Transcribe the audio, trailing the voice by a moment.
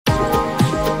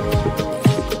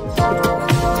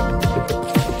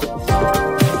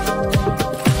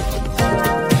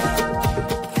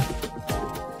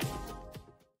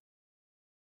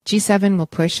G7 will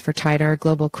push for tighter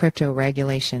global crypto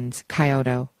regulations,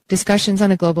 Kyodo. Discussions on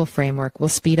a global framework will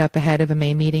speed up ahead of a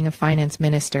May meeting of finance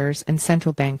ministers and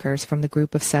central bankers from the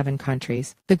Group of 7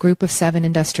 countries. The Group of 7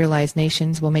 industrialized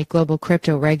nations will make global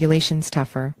crypto regulations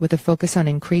tougher, with a focus on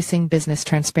increasing business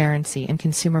transparency and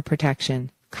consumer protection,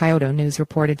 Kyodo News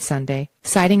reported Sunday,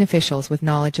 citing officials with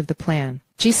knowledge of the plan.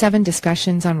 G7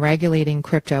 discussions on regulating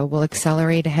crypto will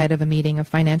accelerate ahead of a meeting of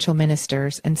financial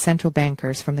ministers and central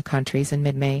bankers from the countries in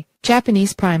mid-May.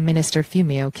 Japanese Prime Minister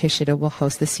Fumio Kishida will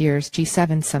host this year's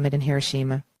G7 summit in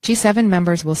Hiroshima. G7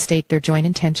 members will state their joint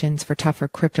intentions for tougher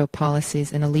crypto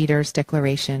policies in a leader's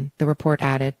declaration, the report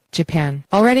added. Japan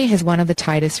already has one of the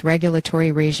tightest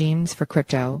regulatory regimes for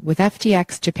crypto, with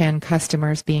FTX Japan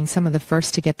customers being some of the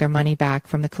first to get their money back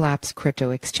from the collapsed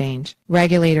crypto exchange.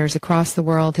 Regulators across the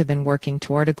world have been working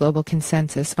toward a global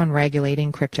consensus on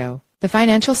regulating crypto. The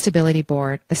Financial Stability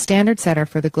Board, a standard setter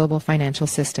for the global financial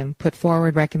system, put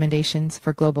forward recommendations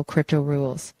for global crypto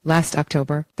rules. Last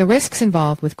October, the risks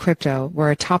involved with crypto were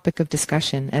a topic of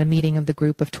discussion at a meeting of the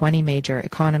Group of 20 major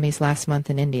economies last month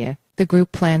in India. The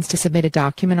group plans to submit a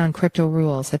document on crypto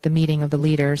rules at the meeting of the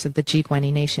leaders of the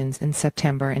G20 nations in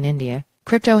September in India.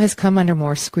 Crypto has come under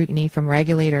more scrutiny from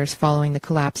regulators following the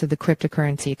collapse of the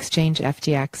cryptocurrency exchange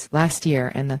FTX last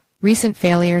year and the recent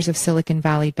failures of Silicon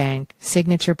Valley Bank,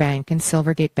 Signature Bank and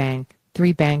Silvergate Bank,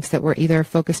 3 banks that were either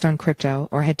focused on crypto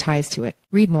or had ties to it.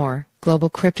 Read more. Global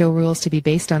crypto rules to be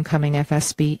based on coming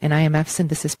FSB and IMF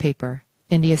synthesis paper,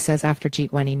 India says after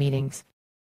G20 meetings.